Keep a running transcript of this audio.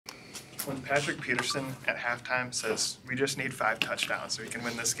When Patrick Peterson at halftime says, "We just need 5 touchdowns so we can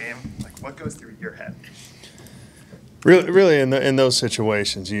win this game," like what goes through your head? Really, in those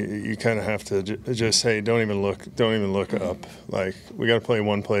situations, you kind of have to just say, don't even look up. Like, we got to play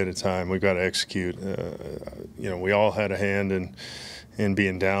one play at a time. We've got to execute. We all had a hand in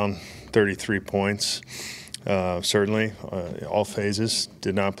being down 33 points. Certainly, all phases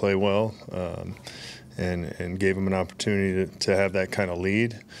did not play well, and gave them an opportunity to have that kind of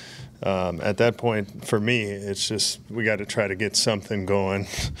lead. At that point, for me, it's just we got to try to get something going.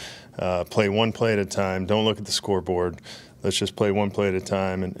 Play one play at a time. Don't look at the scoreboard. Let's just play one play at a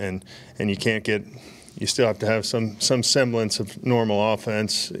time. And you can't get. You still have to have some semblance of normal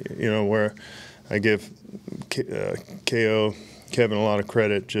offense. Where I give KO Kevin a lot of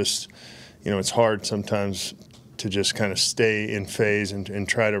credit. Just it's hard sometimes to just kind of stay in phase and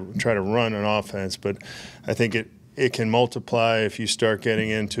try to run an offense. But I think it can multiply if you start getting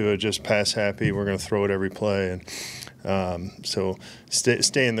into a just pass happy. We're going to throw it every play so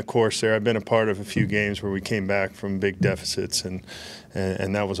stay in the course there. I've been a part of a few games where we came back from big deficits, and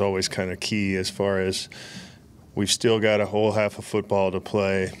that was always kind of key as far as we've still got a whole half of football to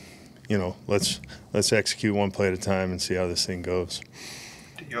play. Let's execute one play at a time and see how this thing goes.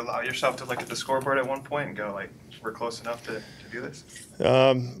 Do you allow yourself to look at the scoreboard at one point and go, like, we're close enough to do this?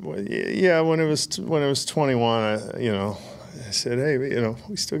 Yeah, when it was 21, I said, hey,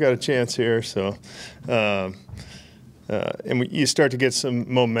 we still got a chance here. So, you start to get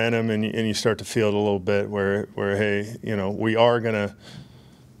some momentum, and you start to feel it a little bit where hey, we are gonna,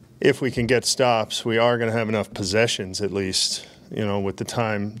 if we can get stops, we are gonna have enough possessions at least, with the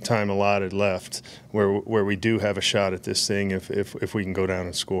time allotted left, where we do have a shot at this thing if we can go down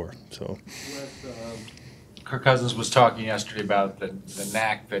and score. So. Kirk Cousins was talking yesterday about the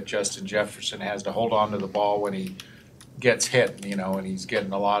knack that Justin Jefferson has to hold on to the ball when he gets hit, and he's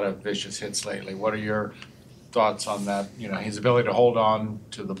getting a lot of vicious hits lately. What are your thoughts on that? His ability to hold on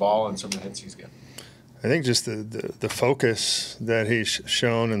to the ball and some of the hits he's getting. I think just the focus that he's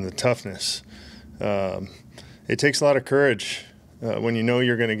shown and the toughness. It takes a lot of courage when you know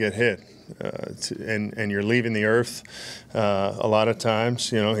you're going to get hit, and you're leaving the earth. A lot of times,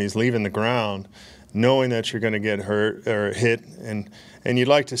 he's leaving the ground, knowing that you're going to get hurt or hit, and you'd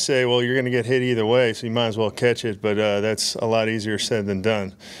like to say, well, you're going to get hit either way, so you might as well catch it. But that's a lot easier said than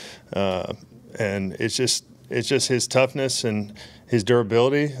done. And it's just his toughness and his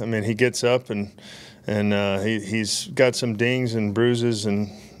durability. I mean, he gets up and he's got some dings and bruises and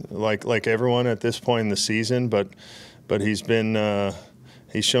like everyone at this point in the season. But he's been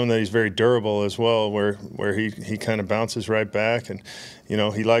he's shown that he's very durable as well, where he kind of bounces right back, and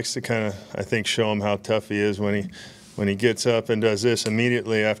he likes to kind of, I think, show him how tough he is when he gets up and does this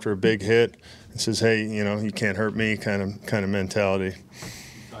immediately after a big hit and says, hey, you can't hurt me kind of mentality.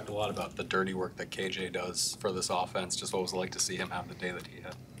 Talked a lot about the dirty work that KJ does for this offense. Just what was it like to see him have the day that he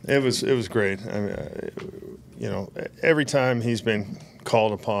had? It was great. I mean, every time he's been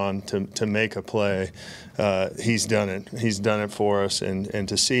called upon to make a play, he's done it. He's done it for us, and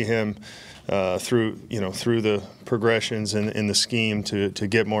to see him through the progressions in the scheme to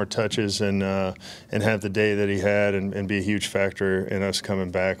get more touches and have the day that he had and be a huge factor in us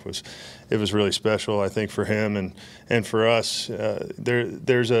coming back it was really special, I think, for him and for us.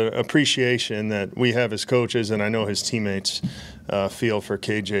 There's an appreciation that we have as coaches, and I know his teammates feel for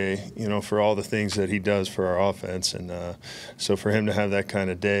KJ, for all the things that he does for our offense, and so for him to have that kind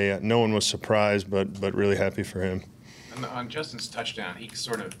of day, no one was surprised, but really happy for him. On Justin's touchdown, he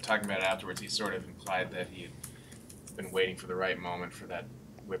sort of, talking about it afterwards, he sort of implied that he had been waiting for the right moment for that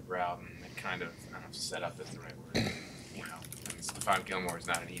whip route, and it kind of, I don't know if set up is the right word. I mean, Stephon Gilmore is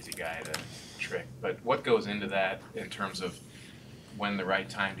not an easy guy to trick. But what goes into that in terms of when the right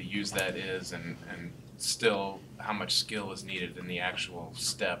time to use that is, and still how much skill is needed in the actual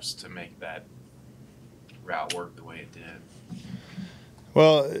steps to make that route work the way it did?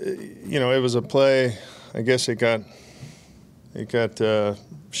 Well, it was a play. I guess it got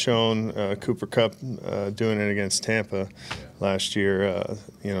shown, Cooper Kupp doing it against Tampa last year.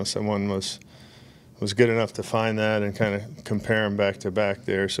 Someone was good enough to find that and kind of compare them back to back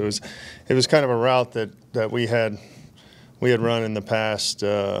there. So it was kind of a route that we had run in the past,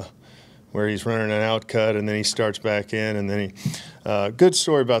 where he's running an out cut and then he starts back in, and then good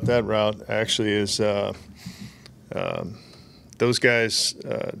story about that route actually is those guys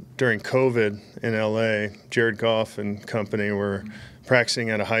during COVID in LA, Jared Goff and company were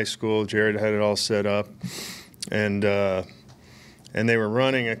practicing at a high school. Jared had it all set up, and they were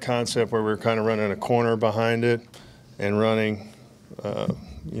running a concept where we were kind of running a corner behind it and running,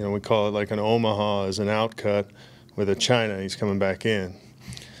 we call it like an Omaha as an out cut with a China. He's coming back in.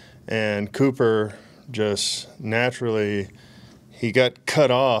 and Cooper just naturally, he got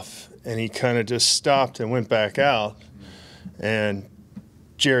cut off, and he kind of just stopped and went back out, and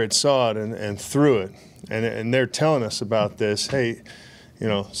Jared saw it and threw it, and they're telling us about this. Hey,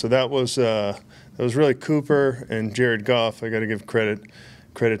 so that was really Cooper and Jared Goff. I got to give credit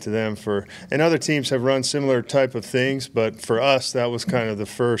to them and other teams have run similar type of things, but for us, that was kind of the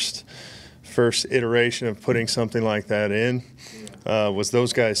first iteration of putting something like that in. Was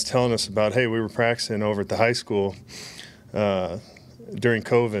those guys telling us about, hey, we were practicing over at the high school during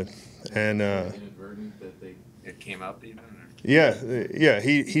COVID, and inadvertent that it came up even. Yeah,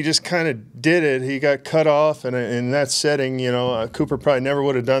 he just kind of did it. He got cut off, and in that setting, Cooper probably never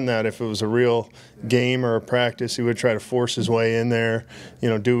would have done that if it was a real game or a practice. He would try to force his way in there,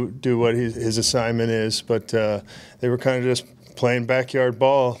 do what his assignment is. But they were kind of just playing backyard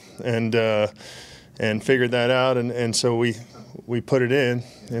ball and figured that out, and so we put it in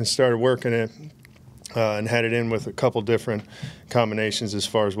and started working it. And had it in with a couple different combinations as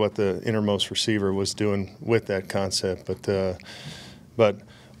far as what the innermost receiver was doing with that concept. But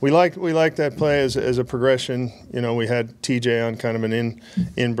we liked that play as a progression. We had TJ on kind of an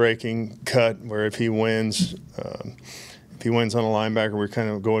in breaking cut where if he wins on a linebacker, we're kind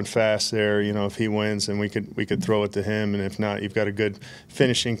of going fast there. If he wins, then we could throw it to him, and if not, you've got a good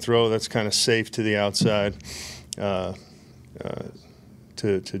finishing throw that's kind of safe to the outside to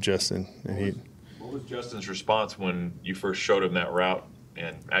Justin, and he. What was Justin's response when you first showed him that route?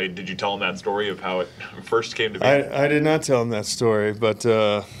 And did you tell him that story of how it first came to be? I did not tell him that story, but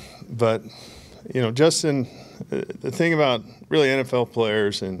Justin. The thing about really NFL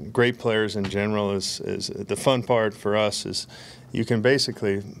players and great players in general is the fun part for us is you can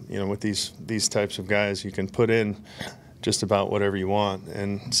basically with these types of guys you can put in just about whatever you want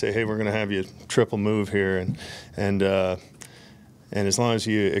and say, hey, we're going to have you triple move here and as long as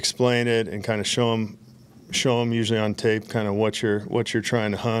you explain it and kind of show them usually on tape kind of what you're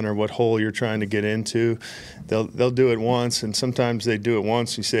trying to hunt or what hole you're trying to get into, they'll do it once, and sometimes they do it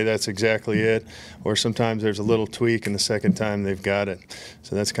once. You say that's exactly it, or sometimes there's a little tweak, and the second time they've got it.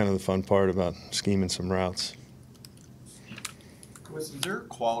 So that's kind of the fun part about scheming some routes. Wes, is there a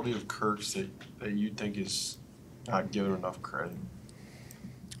quality of Kirk's that you think is not given enough credit?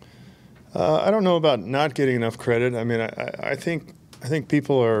 I don't know about not getting enough credit. I mean, I think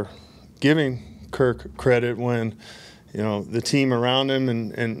people are giving Kirk credit when, the team around him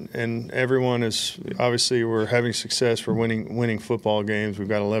and everyone is obviously we're having success. We're winning football games. We've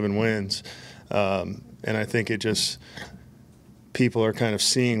got 11 wins, and I think it just people are kind of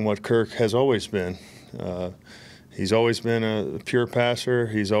seeing what Kirk has always been. He's always been a pure passer.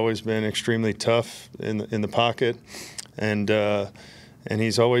 He's always been extremely tough in the pocket, and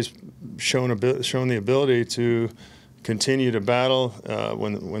he's always shown the ability to continue to battle.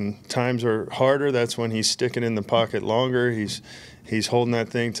 When times are harder, that's when he's sticking in the pocket longer. He's holding that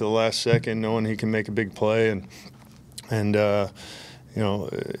thing to the last second, knowing he can make a big play, and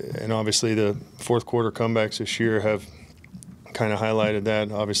obviously the fourth quarter comebacks this year have kind of highlighted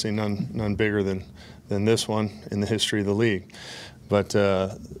that. Obviously, none bigger than this one in the history of the league. But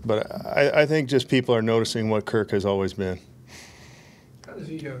I think just people are noticing what Kirk has always been. How does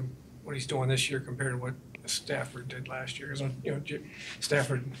he what he's doing this year compared to what Stafford did last year? Because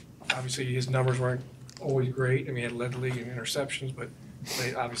Stafford, obviously his numbers weren't always great. I mean, he had led the league in interceptions, but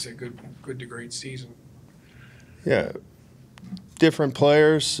played obviously a good to great season. Yeah, different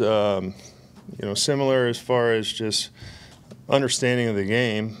players. Similar as far as just understanding of the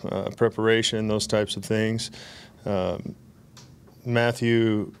game, preparation, those types of things.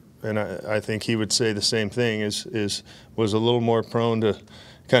 Matthew, and I think he would say the same thing, was a little more prone to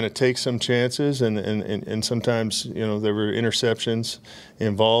kind of take some chances, and sometimes there were interceptions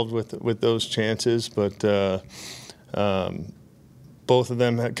involved with those chances, but both of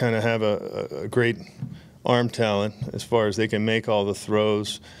them kind of have a great arm talent as far as they can make all the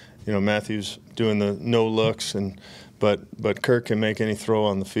throws. Matthew's doing the no looks, but Kirk can make any throw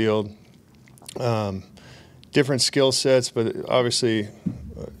on the field. Different skill sets, but obviously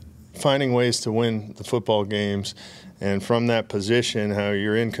finding ways to win the football games. And from that position, how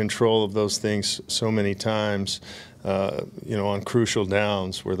you're in control of those things so many times, on crucial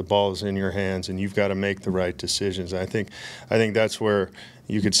downs where the ball is in your hands and you've got to make the right decisions. I think that's where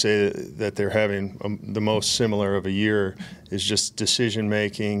you could say that they're having the most similar of a year is just decision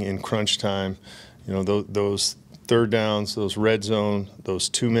making in crunch time. Those third downs, those red zone, those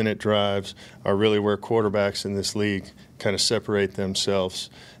 2-minute drives are really where quarterbacks in this league kind of separate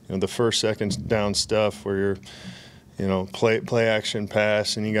themselves. The first, second down stuff where you're play action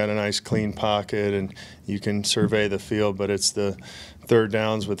pass and you got a nice clean pocket and you can survey the field, but it's the third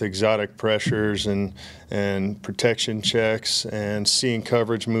downs with exotic pressures and protection checks and seeing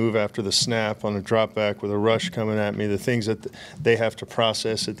coverage move after the snap on a drop back with a rush coming at me. The things that they have to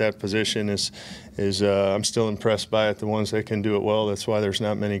process at that position is I'm still impressed by it. The ones that can do it well, that's why there's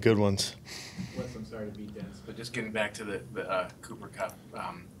not many good ones. Wes, I'm sorry to be dense, but just getting back to the Cooper Cup.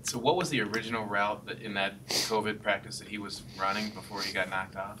 So what was the original route in that COVID practice that he was running before he got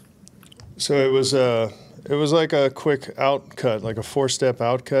knocked off? So it was like a quick out cut, like a 4-step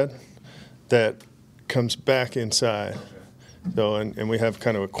out cut that comes back inside. So and we have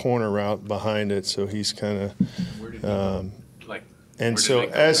kind of a corner route behind it, so he's kind of. Where did he And so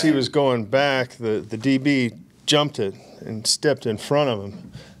as he was going back, the DB jumped it and stepped in front of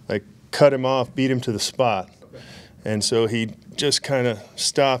him, like cut him off, beat him to the spot. Okay. And so he just kind of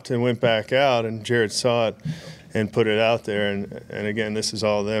stopped and went back out, and Jared saw it and put it out there. And again, this is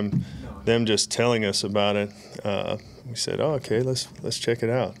all them just telling us about it. We said, oh, okay, let's check it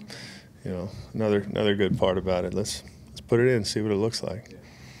out. You know, another good part about it. Let's put it in and see what it looks like.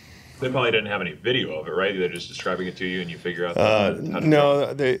 They probably didn't have any video of it, right? They're just describing it to you, and you figure out. How to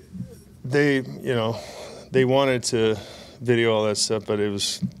No, they wanted to video all that stuff, but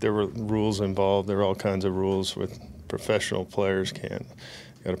there were rules involved. There were all kinds of rules with professional players can't.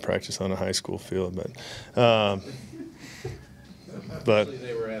 Got to practice on a high school field, but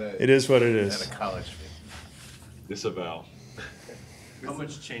They were at it is what it is. At a college field. disavow. How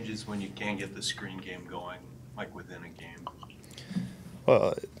much changes when you can get the screen game going, like within a game?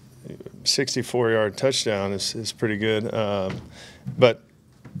 Well, 64-yard touchdown is pretty good, but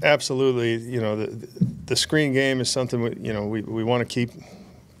absolutely, you know, the screen game is something we want to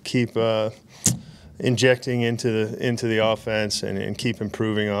keep injecting into the offense and keep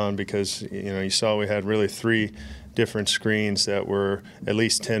improving on, because you saw we had really 3 different screens that were at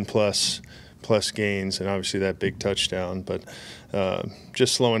least 10 plus gains, and obviously that big touchdown. But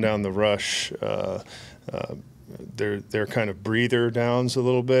just slowing down the rush. They're kind of breather downs a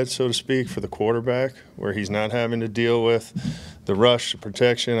little bit, so to speak, for the quarterback, where he's not having to deal with the rush, the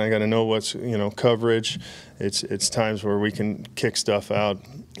protection. I got to know what's coverage. It's times where we can kick stuff out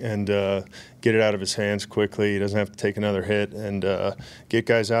and get it out of his hands quickly. He doesn't have to take another hit and get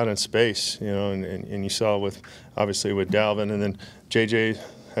guys out in space. And you saw obviously with Dalvin, and then JJ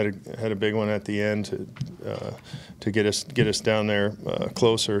had a big one at the end to get us down there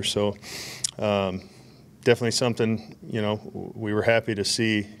closer. So. Definitely something, we were happy to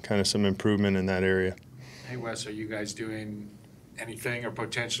see kind of some improvement in that area. Hey, Wes, are you guys doing anything or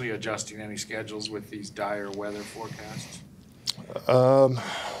potentially adjusting any schedules with these dire weather forecasts?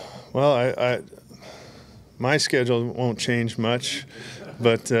 Well, my schedule won't change much,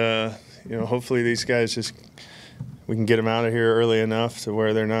 but, hopefully these guys we can get them out of here early enough to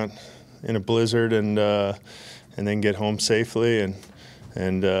where they're not in a blizzard and then get home safely.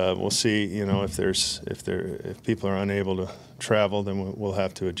 And we'll see, if people are unable to travel, then we'll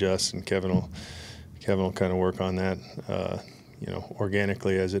have to adjust, and Kevin will kind of work on that,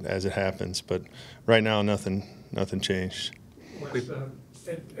 organically as it happens. But right now, nothing changed.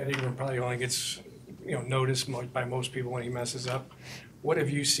 Ed Ingram probably only gets noticed by most people when he messes up. What have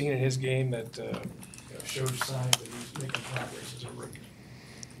you seen in his game that shows signs that he's making progress as a rookie?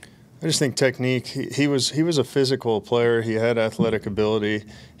 I just think technique. He was a physical player. He had athletic ability.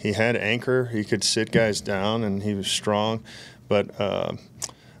 He had anchor. He could sit guys down, and he was strong. But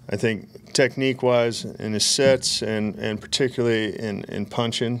I think technique-wise in his sets and particularly in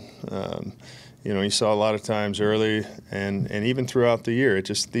punching, you saw a lot of times early and even throughout the year.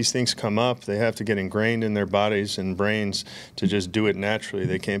 These things come up. They have to get ingrained in their bodies and brains to just do it naturally.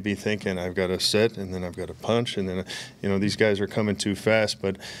 They can't be thinking, I've got to sit and then I've got to punch, and then these guys are coming too fast.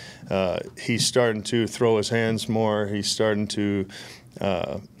 But he's starting to throw his hands more. He's starting to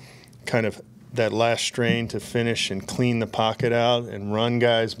kind of that last strain to finish and clean the pocket out and run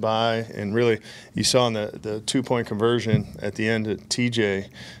guys by. And really, you saw in the 2-point conversion at the end at TJ,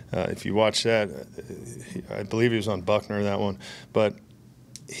 if you watch that, I believe he was on Buckner, that one, but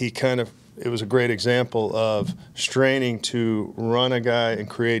it was a great example of straining to run a guy and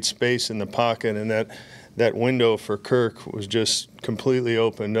create space in the pocket, and that window for Kirk was just completely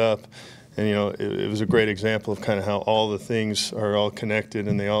opened up. And it was a great example of kind of how all the things are all connected,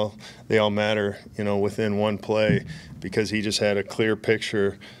 and they all matter, within one play, because he just had a clear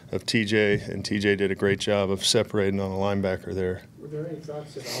picture of TJ, and TJ did a great job of separating on a linebacker there. Were there any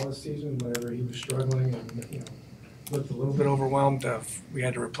thoughts at all this season whenever he was struggling and looked a little bit overwhelmed if we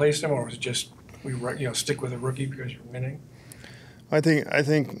had to replace him, or was it just stick with a rookie because you're winning? I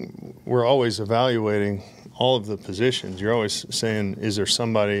think we're always evaluating all of the positions. You're always saying, is there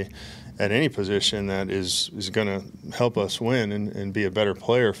somebody at any position that is going to help us win and be a better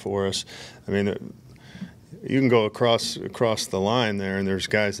player for us. I mean, you can go across the line there, and there's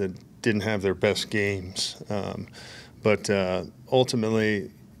guys that didn't have their best games, but ultimately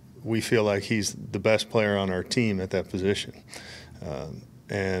we feel like he's the best player on our team at that position.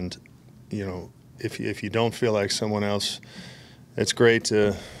 And you know, if you don't feel like someone else, it's great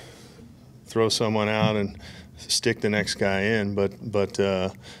to throw someone out and stick the next guy in, but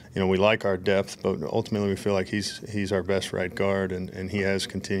you know, we like our depth, but ultimately we feel like he's our best right guard, and he has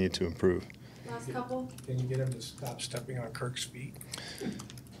continued to improve. Last couple. Can you get him to stop stepping on Kirk's feet?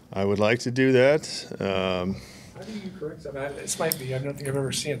 I would like to do that. How do you correct that? This might be, I don't think I've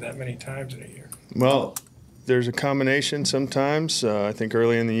ever seen it that many times in a year. Well, there's a combination sometimes. I think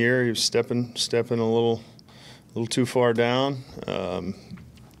early in the year he was stepping a little too far down,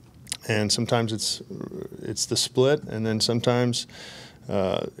 and sometimes it's the split, and then sometimes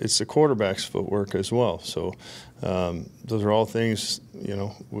it's the quarterback's footwork as well. So those are all things, you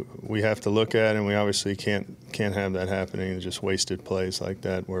know, we have to look at, and we obviously can't have that happening. Just wasted plays like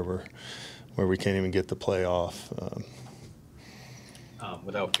that where we can't even get the play off.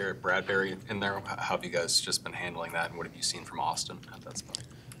 Without Garrett Bradbury in there, how have you guys just been handling that, and what have you seen from Austin at that spot?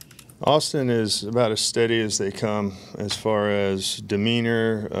 Austin is about as steady as they come as far as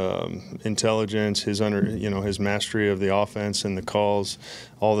demeanor, intelligence, his mastery of the offense and the calls,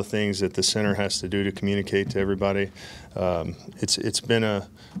 all the things that the center has to do to communicate to everybody. It's been a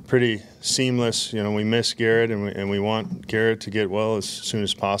pretty seamless. You know, we miss Garrett, and we want Garrett to get well as soon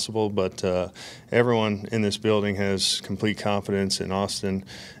as possible. But everyone in this building has complete confidence in Austin,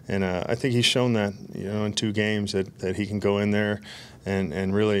 and I think he's shown that, you know, in 2 games that he can go in there.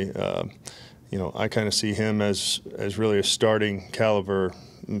 And really, you know, I kind of see him as really a starting caliber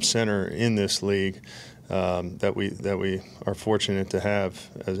center in this league that we are fortunate to have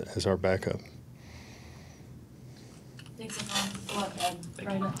as our backup. Thanks a lot, Ed.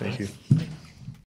 Thank you.